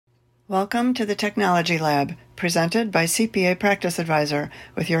Welcome to the Technology Lab, presented by CPA Practice Advisor,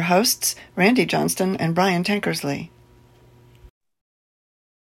 with your hosts, Randy Johnston and Brian Tankersley.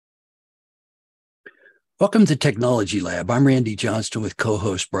 Welcome to Technology Lab. I'm Randy Johnston with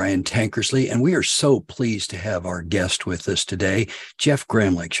co-host Brian Tankersley, and we are so pleased to have our guest with us today, Jeff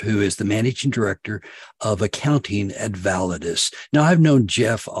Gramlich, who is the Managing Director of Accounting at Validis. Now, I've known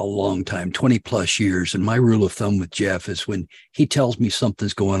Jeff a long time, 20 plus years, and my rule of thumb with Jeff is when he tells me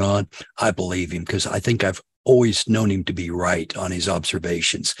something's going on, I believe him because I think I've always known him to be right on his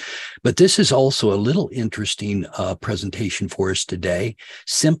observations. But this is also a little interesting presentation for us today,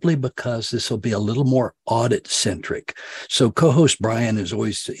 simply because this will be a little more audit centric. So co-host Brian has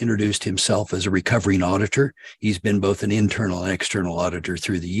always introduced himself as a recovering auditor. He's been both an internal and external auditor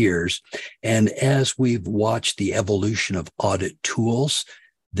through the years. And as we've watched the evolution of audit tools,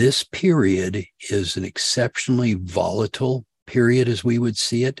 this period is an exceptionally volatile period as we would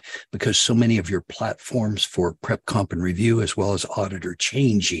see it, because so many of your platforms for prep, comp, and review, as well as audit, are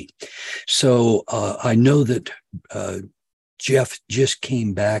changing. So I know that Jeff just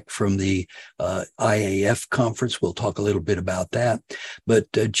came back from the IAF conference. We'll talk a little bit about that.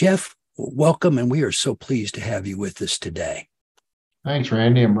 But Jeff, welcome, and we are so pleased to have you with us today. Thanks,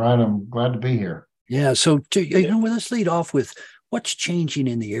 Randy and Brian. I'm glad to be here. Yeah, so let's lead off with what's changing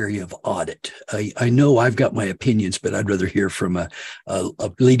in the area of audit. I know I've got my opinions, but I'd rather hear from a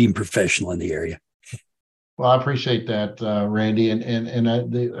leading professional in the area. Well, I appreciate that, Randy, and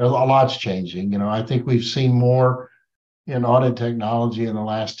a lot's changing. I think we've seen more in audit technology in the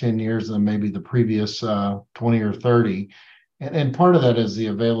last 10 years than maybe the previous 20 or 30. And part of that is the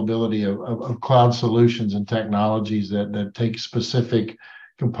availability of cloud solutions and technologies that take specific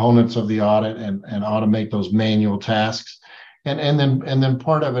components of the audit and automate those manual tasks. And then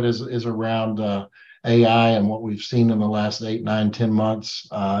part of it is around AI, and what we've seen in the last 8, 9, 10 months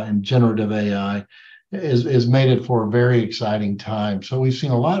in generative AI is made it for a very exciting time. So we've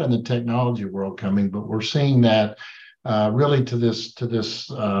seen a lot in the technology world coming, but we're seeing that really to this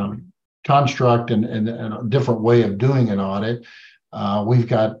construct and a different way of doing an audit. We've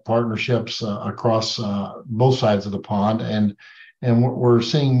got partnerships across both sides of the pond, and we're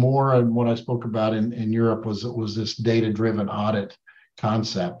seeing more, and what I spoke about in Europe was this data-driven audit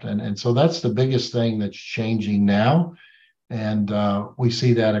concept. And so that's the biggest thing that's changing now. And we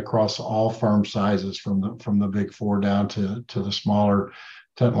see that across all firm sizes, from the big four down to the smaller,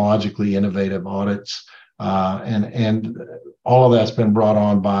 technologically innovative audits. And all of that's been brought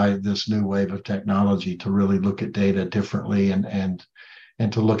on by this new wave of technology to really look at data differently and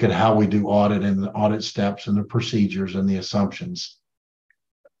to look at how we do audit and the audit steps and the procedures and the assumptions.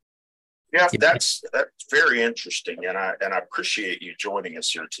 Yeah, that's very interesting, and I appreciate you joining us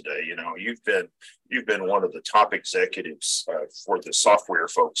here today. You've been one of the top executives for the software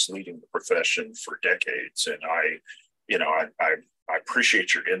folks leading the profession for decades, and I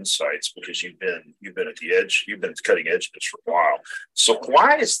appreciate your insights, because you've been at the edge, you've been at the cutting edge of this for a while. So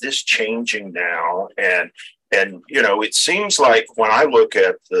why is this changing now? And it seems like when I look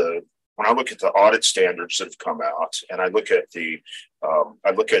at the audit standards that have come out, and I look at the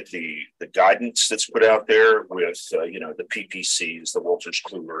guidance that's put out there with the PPCs, the Wolters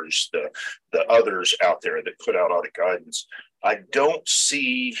Klugers, the others out there that put out audit guidance, I don't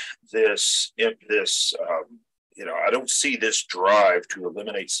see this I don't see this drive to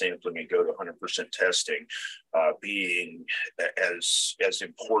eliminate sampling and go to 100% testing being as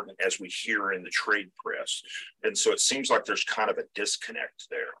important as we hear in the trade press. And so it seems like there's kind of a disconnect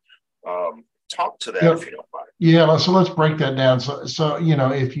there. Talk to that, if you don't mind. Yeah, so let's break that down. So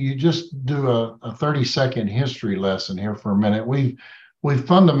if you just do a 30-second history lesson here for a minute, we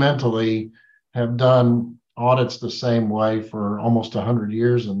fundamentally have done audits the same way for almost 100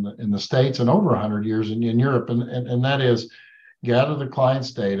 years in the States, and over 100 years in Europe, and that is gather the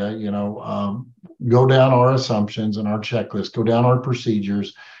client's data, go down our assumptions and our checklist, go down our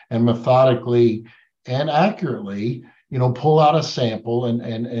procedures, and methodically and accurately pull out a sample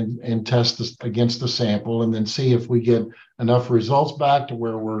and test this against the sample, and then see if we get enough results back to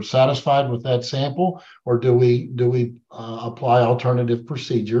where we're satisfied with that sample, or do we apply alternative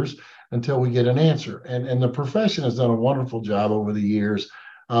procedures until we get an answer. And the profession has done a wonderful job over the years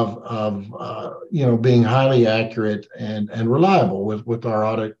of being highly accurate and reliable with our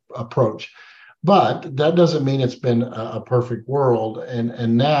audit approach. But that doesn't mean it's been a perfect world.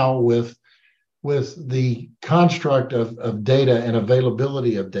 And now with the construct of data and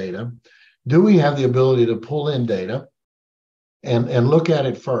availability of data, do we have the ability to pull in data and look at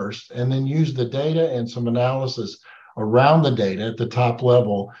it first, and then use the data and some analysis around the data at the top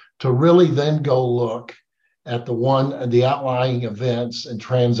level to really then go look at the outlying events and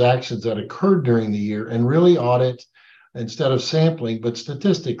transactions that occurred during the year and really audit instead of sampling, but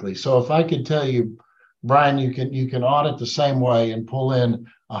statistically. So if I could tell you, Brian, you can audit the same way and pull in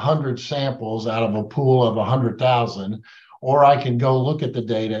 100 samples out of a pool of 100,000, or I can go look at the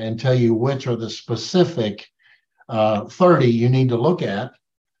data and tell you which are the specific 30 you need to look at.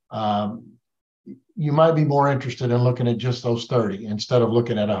 You might be more interested in looking at just those 30 instead of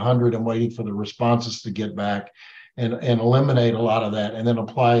looking at 100 and waiting for the responses to get back, and eliminate a lot of that, and then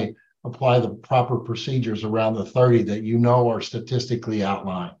apply the proper procedures around the 30 that you know are statistically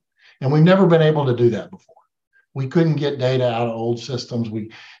outlined. And we've never been able to do that before. We couldn't get data out of old systems.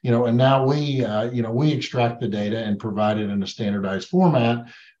 And now we extract the data and provide it in a standardized format,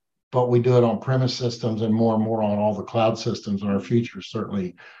 but we do it on premise systems and more on all the cloud systems. And our future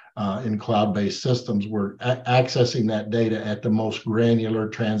certainly in cloud-based systems, we're accessing that data at the most granular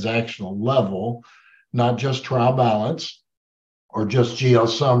transactional level, not just trial balance or just GL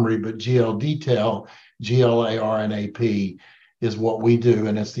summary, but GL detail, GL AR and AP is what we do,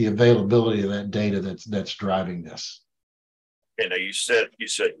 and it's the availability of that data that's driving this. And you said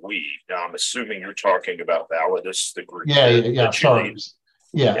we. Now I'm assuming you're talking about Validis, the group. Yeah. Sorry.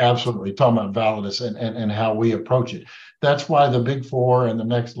 Yeah, absolutely. Talking about Validis and how we approach it. That's why the Big Four and the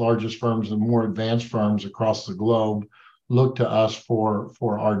next largest firms and more advanced firms across the globe look to us for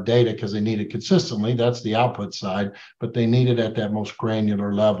our data, because they need it consistently. That's the output side, but they need it at that most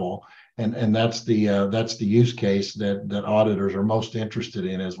granular level. And that's the use case that auditors are most interested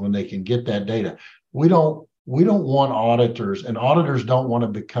in, is when they can get that data. We don't want auditors, and auditors don't want to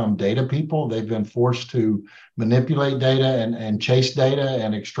become data people. They've been forced to manipulate data and chase data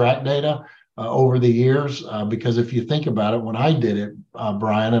and extract data over the years. Because if you think about it, when I did it,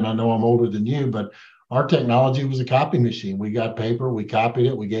 Brian, and I know I'm older than you, but our technology was a copy machine. We got paper, we copied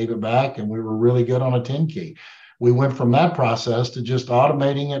it, we gave it back, and we were really good on a 10 key. We went from that process to just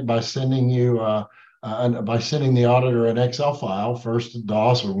automating it by sending the auditor an Excel file, first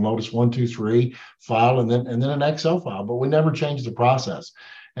DOS or Lotus 123 file, and then an Excel file. But we never changed the process.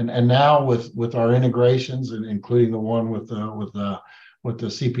 And now with our integrations, and including the one with the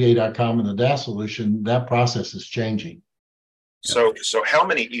CPA.com and the DAS solution, that process is changing. So how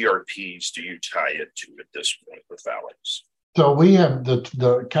many ERPs do you tie into at this point with Validis? So we have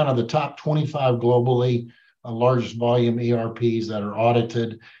the kind of the top 25 globally, largest volume ERPs that are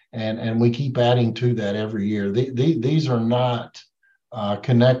audited, and we keep adding to that every year. These are not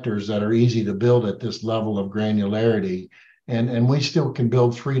connectors that are easy to build at this level of granularity, and we still can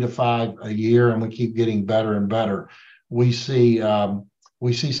build 3 to 5 a year, and we keep getting better and better. We see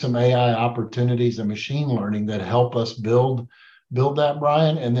some AI opportunities and machine learning that help us build that,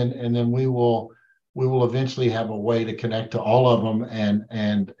 Brian, and then we will eventually have a way to connect to all of them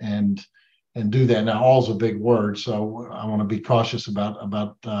and do that. Now, all's a big word, so I want to be cautious about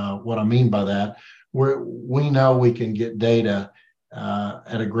what I mean by that. We know we can get data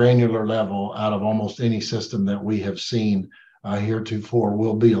at a granular level out of almost any system that we have seen heretofore.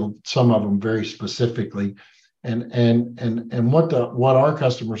 We'll build some of them very specifically, and what our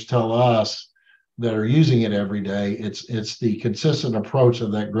customers tell us that are using it every day, it's the consistent approach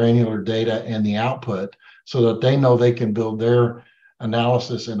of that granular data and the output, so that they know they can build their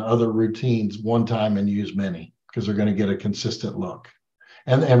analysis and other routines one time and use many, because they're going to get a consistent look.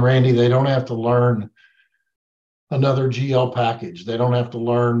 And Randy, they don't have to learn another GL package. They don't have to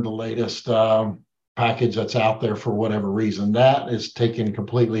learn the latest package that's out there for whatever reason. That is taken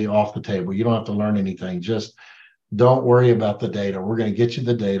completely off the table. You don't have to learn anything. Just don't worry about the data. We're going to get you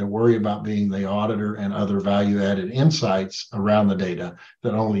the data. Worry about being the auditor and other value-added insights around the data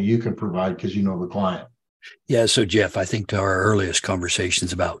that only you can provide, because you know the client. Yeah. So, Jeff, I think to our earliest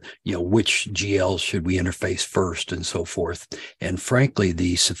conversations about, which GLs should we interface first and so forth. And frankly,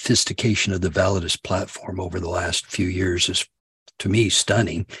 the sophistication of the Validis platform over the last few years is, to me,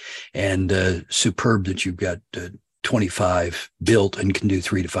 stunning, and superb that you've got 25 built and can do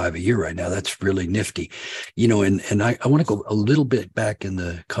 3 to 5 a year right now. That's really nifty, and I want to go a little bit back in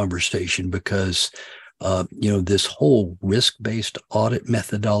the conversation, because this whole risk-based audit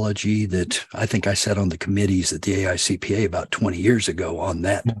methodology that I think I sat on the committees at the AICPA about 20 years ago on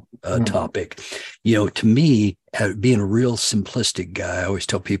that topic. To me, being a real simplistic guy, I always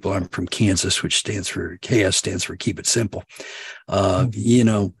tell people I'm from Kansas, which KS stands for keep it simple.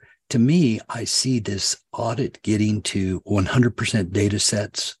 To me, I see this audit getting to 100% data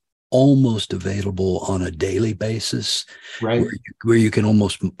sets, almost available on a daily basis, right? Where you can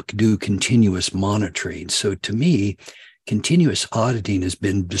almost do continuous monitoring. So to me, continuous auditing has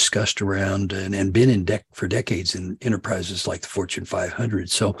been discussed around and been for decades in enterprises like the Fortune 500.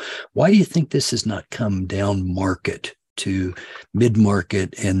 So why do you think this has not come down market to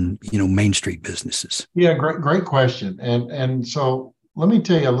mid-market and Main Street businesses? Yeah, great question. And so let me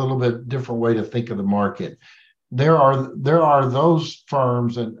tell you a little bit different way to think of the market. There are those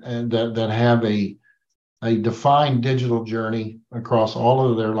firms and that have a defined digital journey across all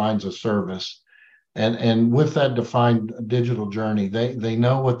of their lines of service. And with that defined digital journey, they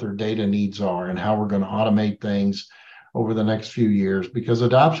know what their data needs are and how we're going to automate things over the next few years, because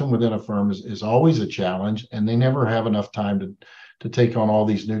adoption within a firm is always a challenge, and they never have enough time to take on all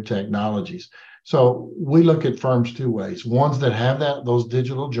these new technologies. So we look at firms two ways: ones that have those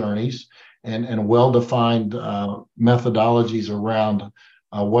digital journeys and well-defined methodologies around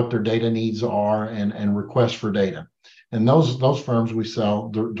what their data needs are and requests for data. And those firms we sell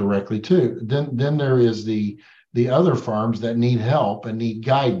directly to. Then there is the other firms that need help and need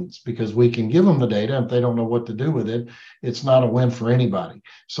guidance, because we can give them the data. If they don't know what to do with it, it's not a win for anybody.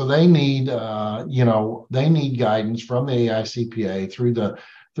 So they need guidance from the AICPA through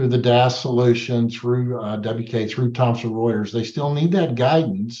the DAS solution, through WK, through Thomson Reuters. They still need that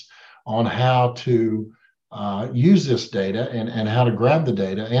guidance on how to use this data and how to grab the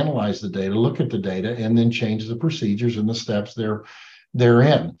data, analyze the data, look at the data, and then change the procedures and the steps they're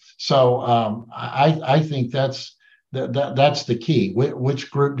in. So I think that's the key. Which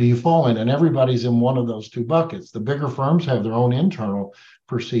group do you fall in? And everybody's in one of those two buckets. The bigger firms have their own internal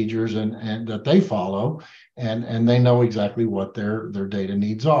procedures and that they follow, and they know exactly what their data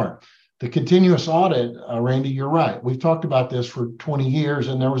needs are. The continuous audit, Randy, you're right. We've talked about this for 20 years,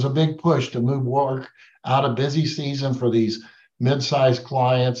 and there was a big push to move work out of busy season for these mid-sized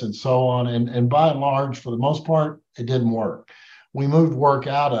clients and so on. And by and large, for the most part, it didn't work. We moved work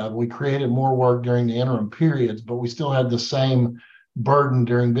we created more work during the interim periods, but we still had the same burden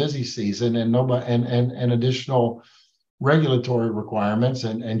during busy season and additional regulatory requirements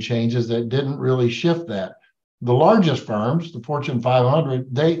and changes that didn't really shift that. The largest firms, the Fortune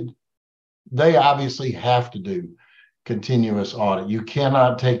 500, they obviously have to do continuous audit. You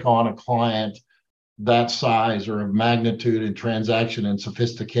cannot take on a client that size or of magnitude and transaction and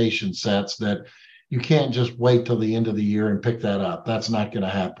sophistication sets that you can't just wait till the end of the year and pick that up. That's not going to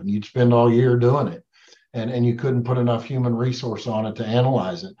happen. You'd spend all year doing it, and you couldn't put enough human resource on it to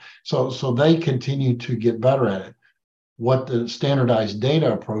analyze it. So they continue to get better at it. What the standardized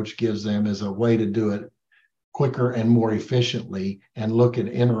data approach gives them is a way to do it quicker and more efficiently and look at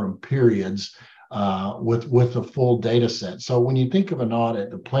interim periods with a full data set. So when you think of an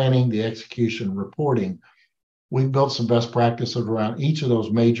audit, the planning, the execution, reporting, we've built some best practices around each of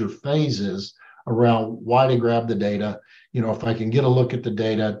those major phases around why to grab the data. If I can get a look at the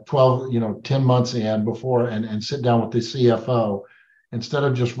data 10 months in before and sit down with the CFO, instead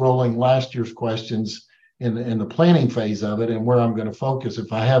of just rolling last year's questions in the planning phase of it and where I'm going to focus.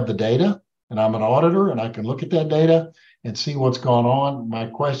 If I have the data and I'm an auditor and I can look at that data and see what's going on, my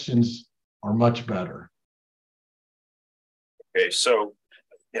questions are much better. Okay, so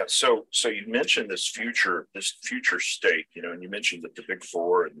you mentioned this future state, and you mentioned that the big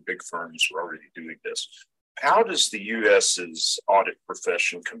four and the big firms are already doing this. How does the U.S.'s audit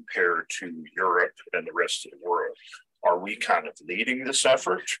profession compare to Europe and the rest of the world? Are we kind of leading this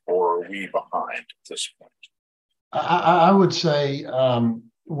effort, or are we behind at this point? I would say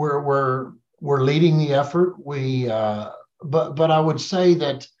we're leading the effort. But I would say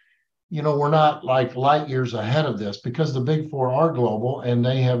that we're not like light years ahead of this, because the big four are global and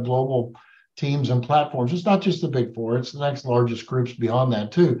they have global teams and platforms. It's not just the big four, it's the next largest groups beyond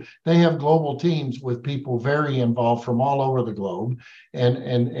that too. They have global teams with people very involved from all over the globe,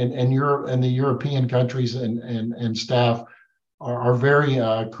 and Europe and the European countries and staff are very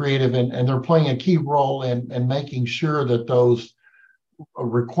creative, and they're playing a key role in making sure that those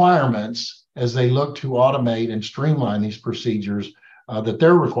requirements, as they look to automate and streamline these procedures, that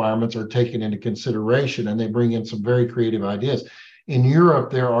their requirements are taken into consideration, and they bring in some very creative ideas. In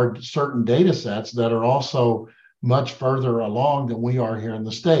Europe, there are certain data sets that are also much further along than we are here in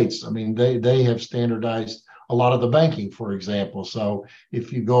the States. I mean, they have standardized a lot of the banking, for example. So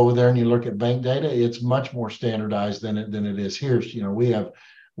if you go over there and you look at bank data, it's much more standardized than it is here.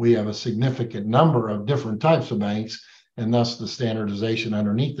 We have a significant number of different types of banks, and thus the standardization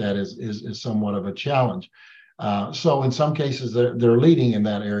underneath that is somewhat of a challenge. So in some cases, they're leading in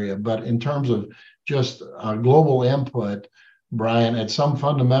that area. But in terms of just global input, Brian, at some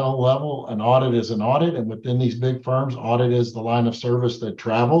fundamental level, an audit is an audit. And within these big firms, audit is the line of service that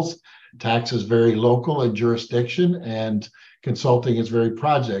travels. Tax is very local in jurisdiction. And consulting is very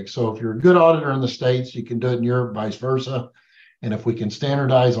project. So if you're a good auditor in the States, you can do it in Europe, vice versa. And if we can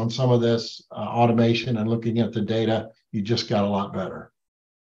standardize on some of this automation and looking at the data, you just got a lot better.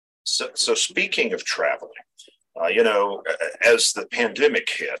 So speaking of traveling, as the pandemic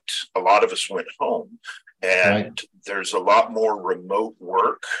hit, a lot of us went home, and there's a lot more remote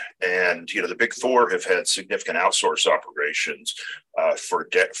work. And the Big Four have had significant outsource operations for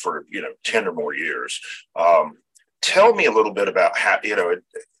 10 or more years. Tell me a little bit about how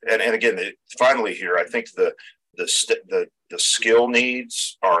and again, finally here, I think the skill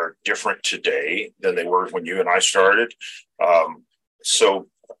needs are different today than they were when you and I started. So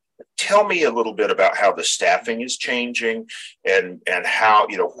tell me a little bit about how the staffing is changing and how,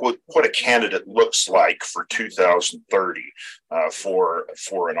 what a candidate looks like for 2030 for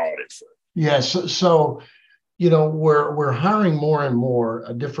an audit firm. Yes. So, we're hiring more and more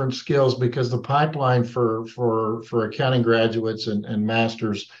different skills because the pipeline for accounting graduates and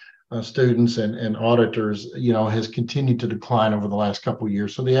master's students and auditors, has continued to decline over the last couple of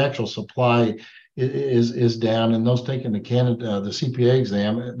years. So the actual supply is down, and those taking the CPA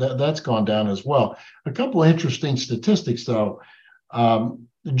exam, that's gone down as well. A couple of interesting statistics, though.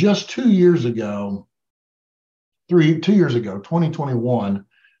 Just 2 years ago, 2021,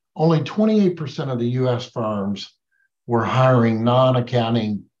 only 28% of the U.S. firms were hiring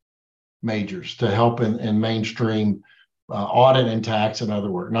non-accounting majors to help in mainstream audit and tax, in other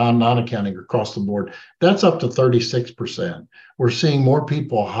words, non-accounting across the board. That's up to 36%. We're seeing more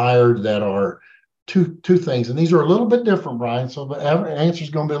people hired that are two things, and these are a little bit different, Brian. So the answer is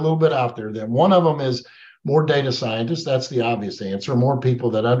going to be a little bit out there. Then one of them is more data scientists. That's the obvious answer. More people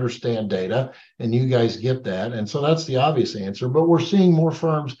that understand data, and you guys get that, and so that's the obvious answer. But we're seeing more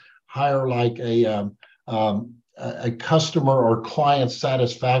firms hire like a customer or client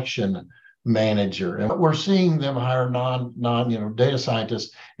satisfaction manager, and we're seeing them hire non data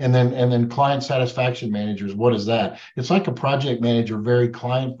scientists and then client satisfaction managers. What is that? It's like a project manager, very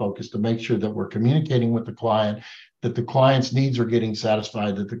client focused, to make sure that we're communicating with the client, that the client's needs are getting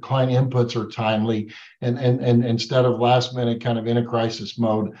satisfied, that the client inputs are timely, and instead of last minute kind of in a crisis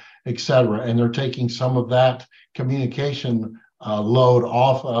mode, et cetera. And they're taking some of that communication load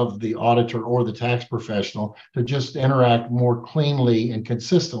off of the auditor or the tax professional to just interact more cleanly and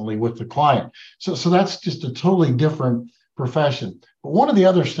consistently with the client. So that's just a totally different profession. But one of the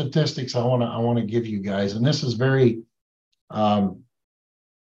other statistics I want to give you guys, and this is very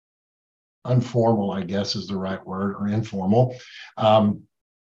informal, I guess is the right word, or informal.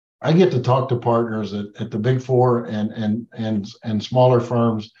 I get to talk to partners at the Big Four and smaller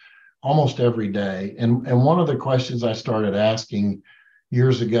firms almost every day. And one of the questions I started asking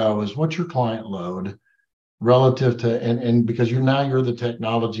years ago is, what's your client load relative to, and because you're the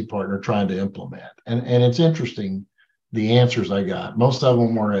technology partner trying to implement. And it's interesting, the answers I got. Most of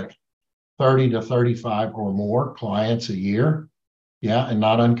them were at 30 to 35 or more clients a year. Yeah, and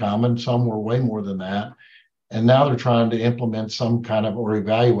not uncommon. Some were way more than that. And now they're trying to implement some kind of, or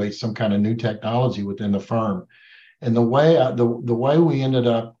evaluate some kind of new technology within the firm. And the way we ended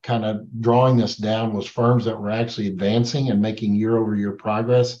up kind of drawing this down was firms that were actually advancing and making year-over-year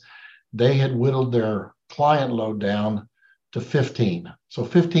progress. They had whittled their client load down to 15. So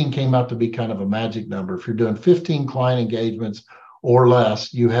 15 came out to be kind of a magic number. If you're doing 15 client engagements or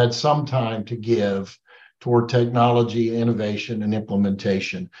less, you had some time to give toward technology, innovation, and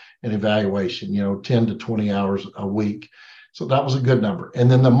implementation and evaluation, 10 to 20 hours a week. So that was a good number. And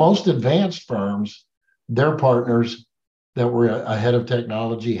then the most advanced firms, their partners that were ahead of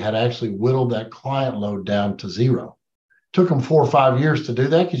technology, had actually whittled that client load down to zero. Took them 4 or 5 years to do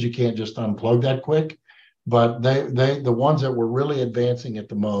that because you can't just unplug that quick. But the ones that were really advancing it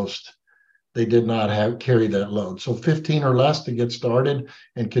the most, they did not carry that load. So 15 or less to get started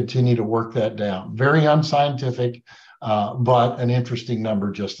and continue to work that down. Very unscientific, but an interesting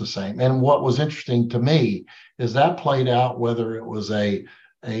number just the same. And what was interesting to me is that played out whether it was a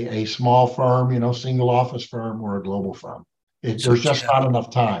small firm, single office firm, or a global firm. There's just not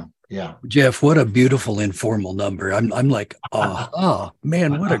enough time. Yeah. Jeff, what a beautiful informal number. I'm like,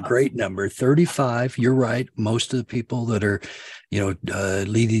 man, what a great number. 35. You're right. Most of the people that are,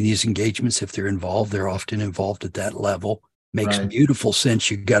 leading these engagements, if they're involved, they're often involved at that level. Makes beautiful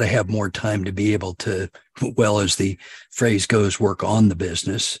sense. You got to have more time to be able to, well, as the phrase goes, work on the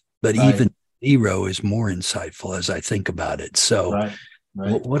business. But even zero is more insightful as I think about it. So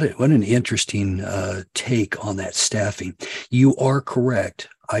what an interesting take on that staffing. You are correct.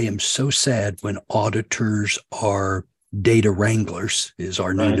 I am so sad when auditors are data wranglers, is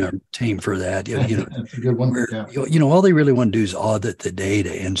our new name for that. That's a good one. All they really want to do is audit the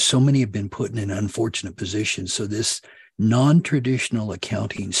data. And so many have been put in an unfortunate position. So this non-traditional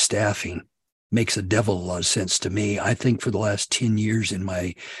accounting staffing makes a devil of a lot of sense to me. I think for the last 10 years in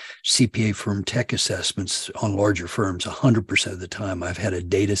my CPA firm tech assessments on larger firms, 100% of the time I've had a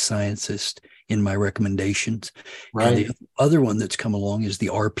data scientist in my recommendations. Right. And the other one that's come along is the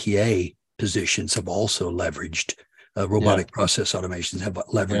RPA positions have also leveraged robotic process automations have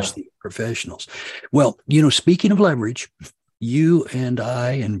leveraged the professionals. Well, speaking of leverage, you and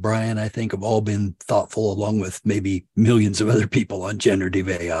I and Brian, I think, have all been thoughtful, along with maybe millions of other people, on generative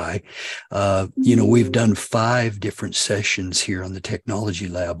AI. We've done 5 different sessions here on the Technology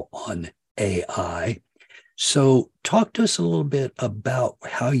Lab on AI. So talk to us a little bit about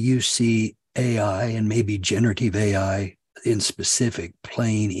how you see AI and maybe generative AI in specific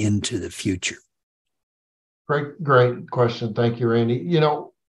playing into the future. Great question. Thank you, Randy.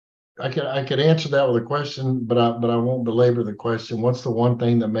 I could answer that with a question, but I won't belabor the question. What's the one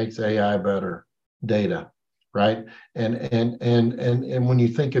thing that makes AI better? Data, right? And when you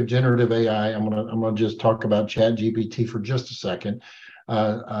think of generative AI, I'm gonna just talk about ChatGPT for just a second.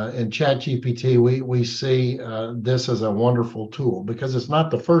 In ChatGPT, we see this as a wonderful tool because it's not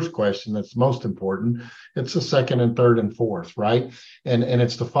the first question that's most important. It's the second and third and fourth, right? And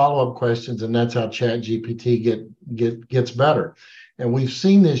it's the follow-up questions, and that's how ChatGPT gets better. And we've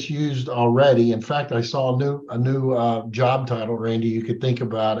seen this used already. In fact, I saw a new job title, Randy, you could think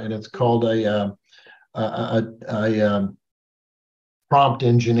about, and it's called a prompt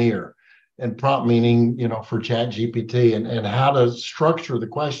engineer. And prompt meaning, for ChatGPT and how to structure the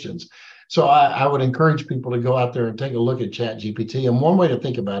questions. So I would encourage people to go out there and take a look at ChatGPT. And one way to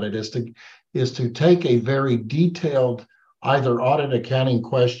think about it is to take a very detailed either audit accounting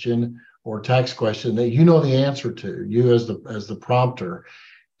question or tax question that you know the answer to, you as the prompter,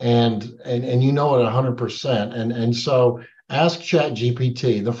 and you know it 100%. And so ask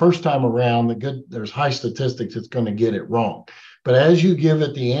ChatGPT. The first time around, there's high statistics it's going to get it wrong. But as you give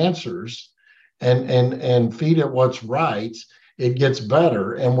it the answers and feed it what's right, it gets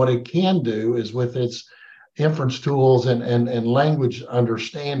better. And what it can do is, with its inference tools and language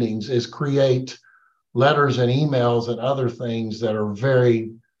understandings, is create letters and emails and other things that are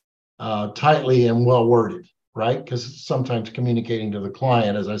very tightly and well worded, right? Because sometimes communicating to the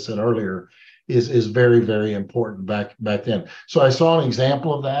client, as I said earlier, is very, very important back then. So I saw an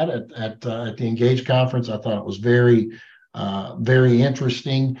example of that at the Engage conference. I thought it was very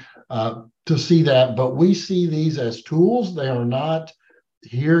interesting to see that. But we see these as tools. They are not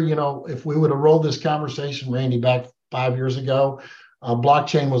here. If we would have rolled this conversation, Randy, back 5 years ago,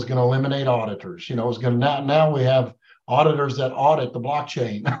 blockchain was going to eliminate auditors. It was going to now we have auditors that audit the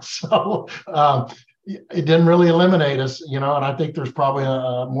blockchain. So it didn't really eliminate us. And I think there's probably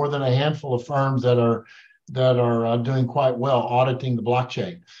more than a handful of firms that are doing quite well auditing the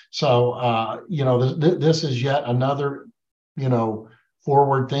blockchain. So this is yet another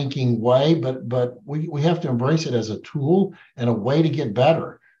forward-thinking way, but we have to embrace it as a tool and a way to get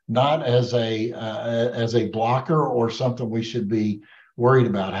better, not as a blocker or something we should be worried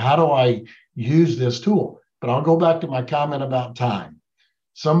about. How do I use this tool? But I'll go back to my comment about time.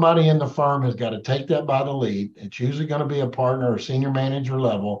 Somebody in the firm has got to take that by the lead. It's usually going to be a partner or senior manager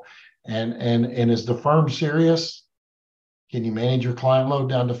level. And is the firm serious? Can you manage your client load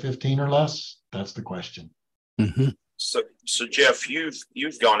down to 15 or less? That's the question. Mm-hmm. So Jeff,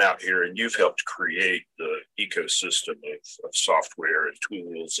 you've gone out here and you've helped create the ecosystem of software and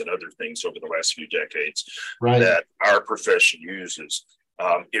tools and other things over the last few decades that our profession uses.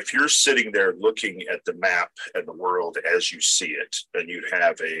 If you're sitting there looking at the map and the world as you see it, and you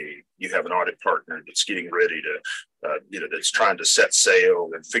have an audit partner that's getting ready to, that's trying to set sail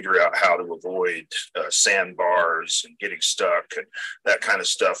and figure out how to avoid sandbars and getting stuck and that kind of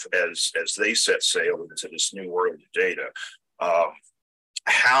stuff as they set sail into this new world of data,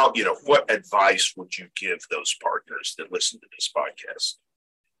 what advice would you give those partners that listen to this podcast?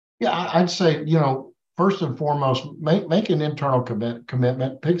 Yeah, I'd say, first and foremost, make an internal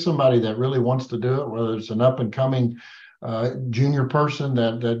commitment. Pick somebody that really wants to do it, whether it's an up-and-coming junior person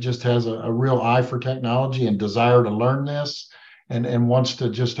that just has a real eye for technology and desire to learn this, and wants to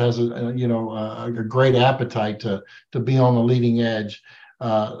just has a great appetite to be on the leading edge.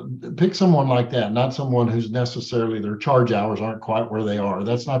 Pick someone like that, not someone who's necessarily their charge hours aren't quite where they are.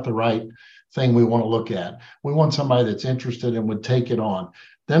 That's not the right thing we want to look at. We want somebody that's interested and would take it on.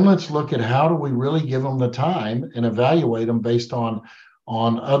 Then let's look at how do we really give them the time and evaluate them based on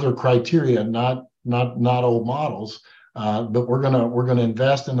other criteria, not old models. But we're gonna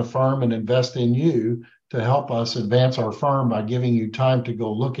invest in the firm and invest in you to help us advance our firm by giving you time to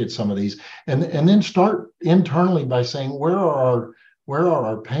go look at some of these, and then start internally by saying where are where are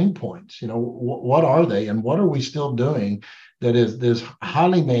our pain points? What are they, and what are we still doing that is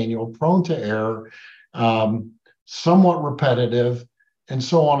highly manual, prone to error, somewhat repetitive, and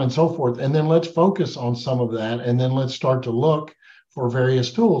so on and so forth. And then let's focus on some of that, and then let's start to look for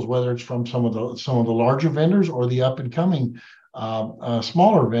various tools, whether it's from some of the larger vendors or the up and coming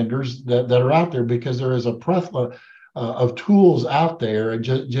smaller vendors that are out there, because there is a plethora of tools out there. And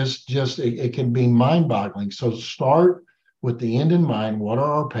it can be mind-boggling. So start with the end in mind. What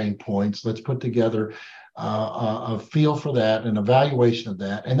are our pain points? Let's put together a feel for that, an evaluation of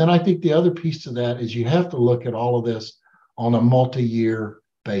that. And then I think the other piece to that is you have to look at all of this on a multi-year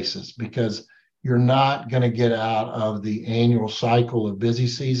basis, because you're not going to get out of the annual cycle of busy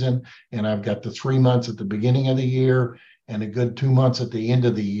season. And I've got the 3 months at the beginning of the year and a good 2 months at the end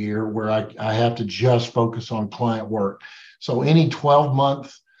of the year where I have to just focus on client work. So any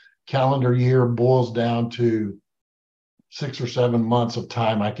 12-month calendar year boils down to 6 or 7 months of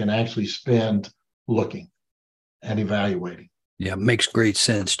time I can actually spend looking and evaluating. Yeah, makes great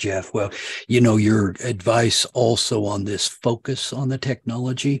sense, Jeff. Well, your advice also on this focus on the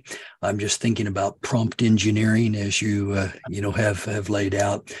technology. I'm just thinking about prompt engineering, as you have laid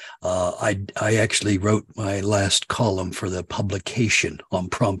out. I actually wrote my last column for the publication on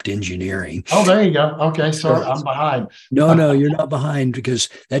prompt engineering. Oh, there you go. Okay, sorry, I'm behind. No, you're not behind, because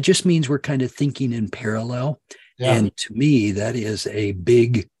that just means we're kind of thinking in parallel. Yeah. And to me, that is a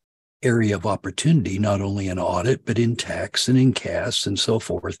big area of opportunity, not only in audit, but in tax and in CAS and so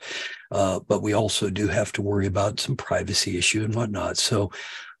forth. But we also do have to worry about some privacy issue and whatnot. So,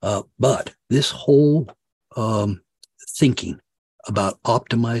 but this whole thinking about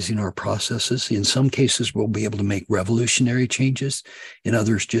optimizing our processes, in some cases, we'll be able to make revolutionary changes, in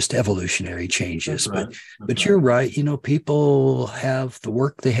others, just evolutionary changes. That's right. But you're right. People have the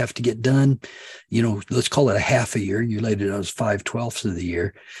work they have to get done. Let's call it a half a year. You laid it out as 5/12 of the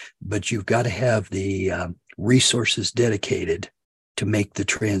year, but you've got to have the resources dedicated to make the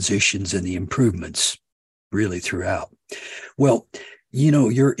transitions and the improvements really throughout. Well,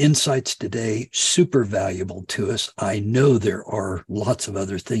 your insights today, super valuable to us. I know there are lots of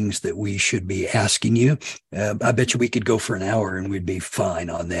other things that we should be asking you. I bet you we could go for an hour and we'd be fine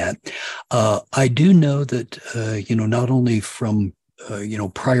on that. I do know that, not only from,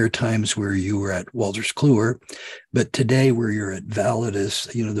 prior times where you were at Wolters Kluwer, but today where you're at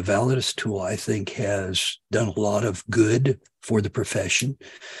Validis, the Validis tool, I think, has done a lot of good for the profession.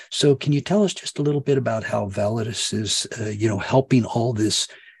 So can you tell us just a little bit about how Validis is, helping all this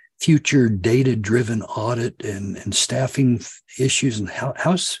future data-driven audit and staffing issues, and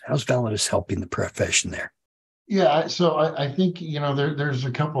how's Validis helping the profession there? Yeah, so I think, there's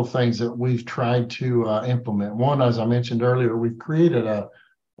a couple of things that we've tried to implement. One, as I mentioned earlier, we've created a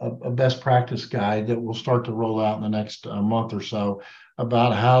best practice guide that will start to roll out in the next month or so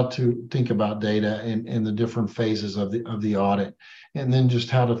about how to think about data in the different phases of the audit, and then just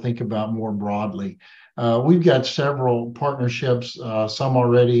how to think about more broadly. We've got several partnerships, some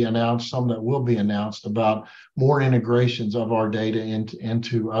already announced, some that will be announced, about more integrations of our data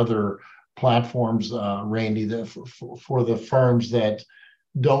into other platforms, Randy, that for the firms that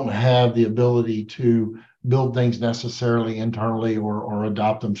don't have the ability to build things necessarily internally or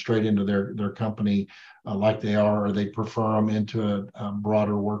adopt them straight into their company like they are, or they prefer them into a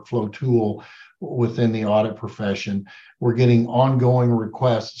broader workflow tool within the audit profession. We're getting ongoing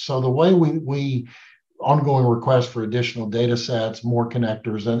requests. So the way we ongoing requests for additional data sets, more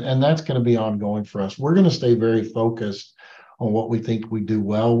connectors, and that's going to be ongoing for us. We're going to stay very focused on what we think we do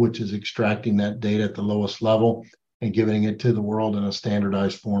well, which is extracting that data at the lowest level and giving it to the world in a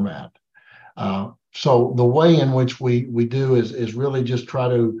standardized format. So the way in which we do is really just try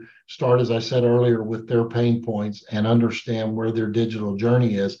to start, as I said earlier, with their pain points and understand where their digital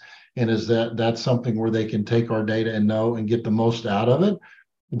journey is. And is that's something where they can take our data and know and get the most out of it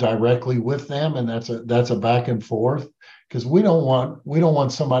directly with them. And that's a back and forth, because we don't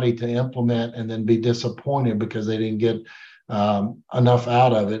want somebody to implement and then be disappointed because they didn't get enough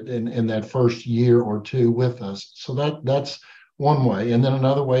out of it in that first year or two with us. So that's one way. And then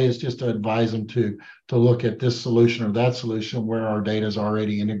another way is just to advise them to look at this solution or that solution where our data is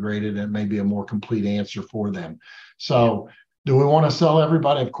already integrated and maybe a more complete answer for them. So do we want to sell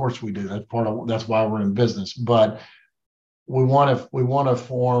everybody? Of course we do. That's why we're in business. But we want to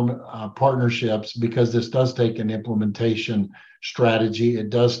form partnerships, because this does take an implementation strategy. It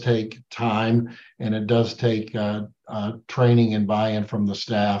does take time, and it does take training and buy-in from the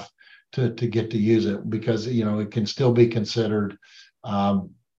staff to get to use it, because it can still be considered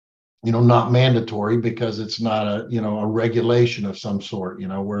not mandatory, because it's not a regulation of some sort,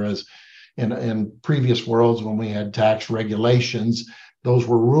 whereas in previous worlds when we had tax regulations, those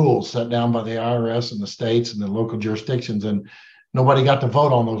were rules set down by the IRS and the states and the local jurisdictions, and nobody got to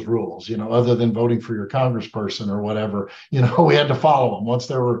vote on those rules, other than voting for your congressperson or whatever. We had to follow them. Once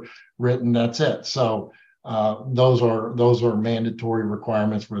they were written, that's it. So those are mandatory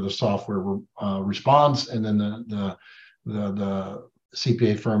requirements where the software responds, and then the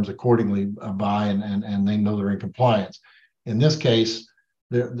CPA firms accordingly buy, and they know they're in compliance. In this case,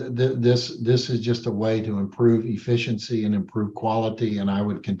 this is just a way to improve efficiency and improve quality, and I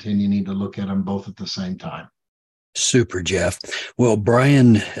would need to look at them both at the same time. Super, Jeff. Well,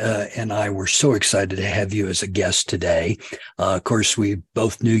 Brian and I were so excited to have you as a guest today. Of course, we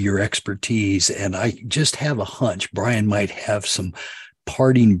both knew your expertise, and I just have a hunch Brian might have some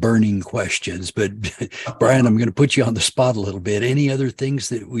parting burning questions. But Brian, I'm going to put you on the spot a little bit. Any other things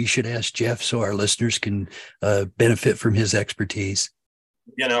that we should ask Jeff so our listeners can benefit from his expertise?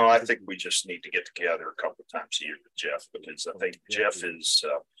 I think we just need to get together a couple of times a year with Jeff, because I think Jeff is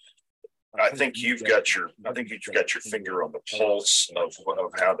I think you've got your finger on the pulse of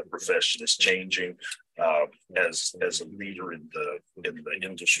how the profession is changing, as a leader in the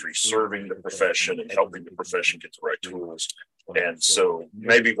industry, serving the profession and helping the profession get the right tools. And so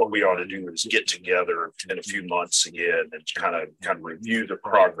maybe what we ought to do is get together in a few months again and kind of review the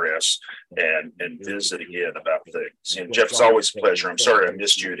progress and visit again about things. And Jeff, it's always a pleasure. I'm sorry I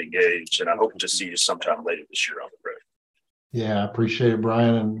missed you at Engage, and I hope to see you sometime later this year on the road. Yeah, I appreciate it,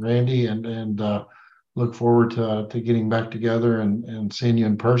 Brian and Randy, and look forward to getting back together and seeing you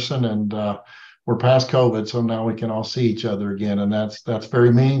in person. And we're past COVID, so now we can all see each other again, and that's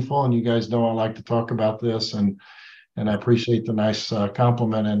very meaningful. And you guys know I like to talk about this, and I appreciate the nice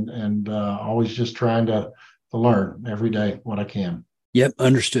compliment, and always just trying to learn every day what I can. Yep,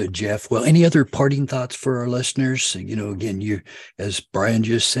 understood, Jeff. Well, any other parting thoughts for our listeners? Again, you, as Brian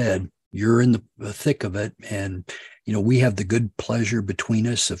just said, you're in the thick of it, and we have the good pleasure between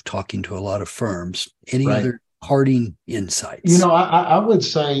us of talking to a lot of firms. Any other parting insights? I would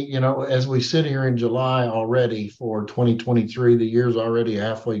say, as we sit here in July already for 2023, the year's already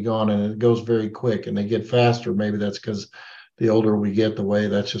halfway gone, and it goes very quick, and they get faster. Maybe that's because the older we get,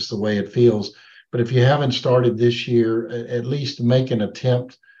 that's just the way it feels. But if you haven't started this year, at least make an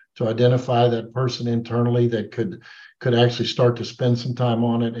attempt to identify that person internally that could actually start to spend some time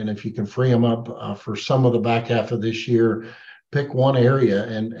on it. And if you can free them up for some of the back half of this year, pick one area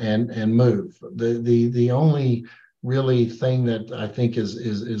and move. The only really thing that I think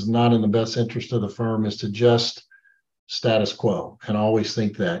is not in the best interest of the firm is to just status quo, and always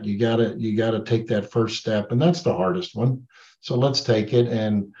think that you gotta take that first step, and that's the hardest one. So let's take it,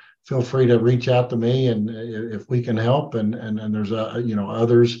 and feel free to reach out to me, and if we can help, and there's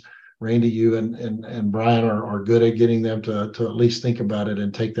others. Randy, you and Brian are good at getting them to at least think about it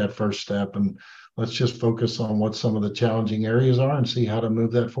and take that first step. And let's just focus on what some of the challenging areas are and see how to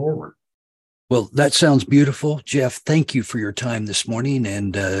move that forward. Well, that sounds beautiful. Jeff, thank you for your time this morning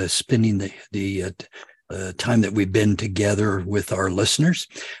and spending the time that we've been together with our listeners.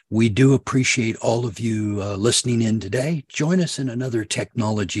 We do appreciate all of you listening in today. Join us in another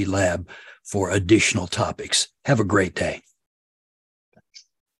Technology Lab for additional topics. Have a great day.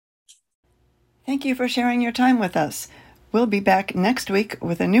 Thank you for sharing your time with us. We'll be back next week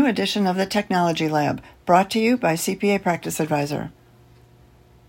with a new edition of the Technology Lab, brought to you by CPA Practice Advisor.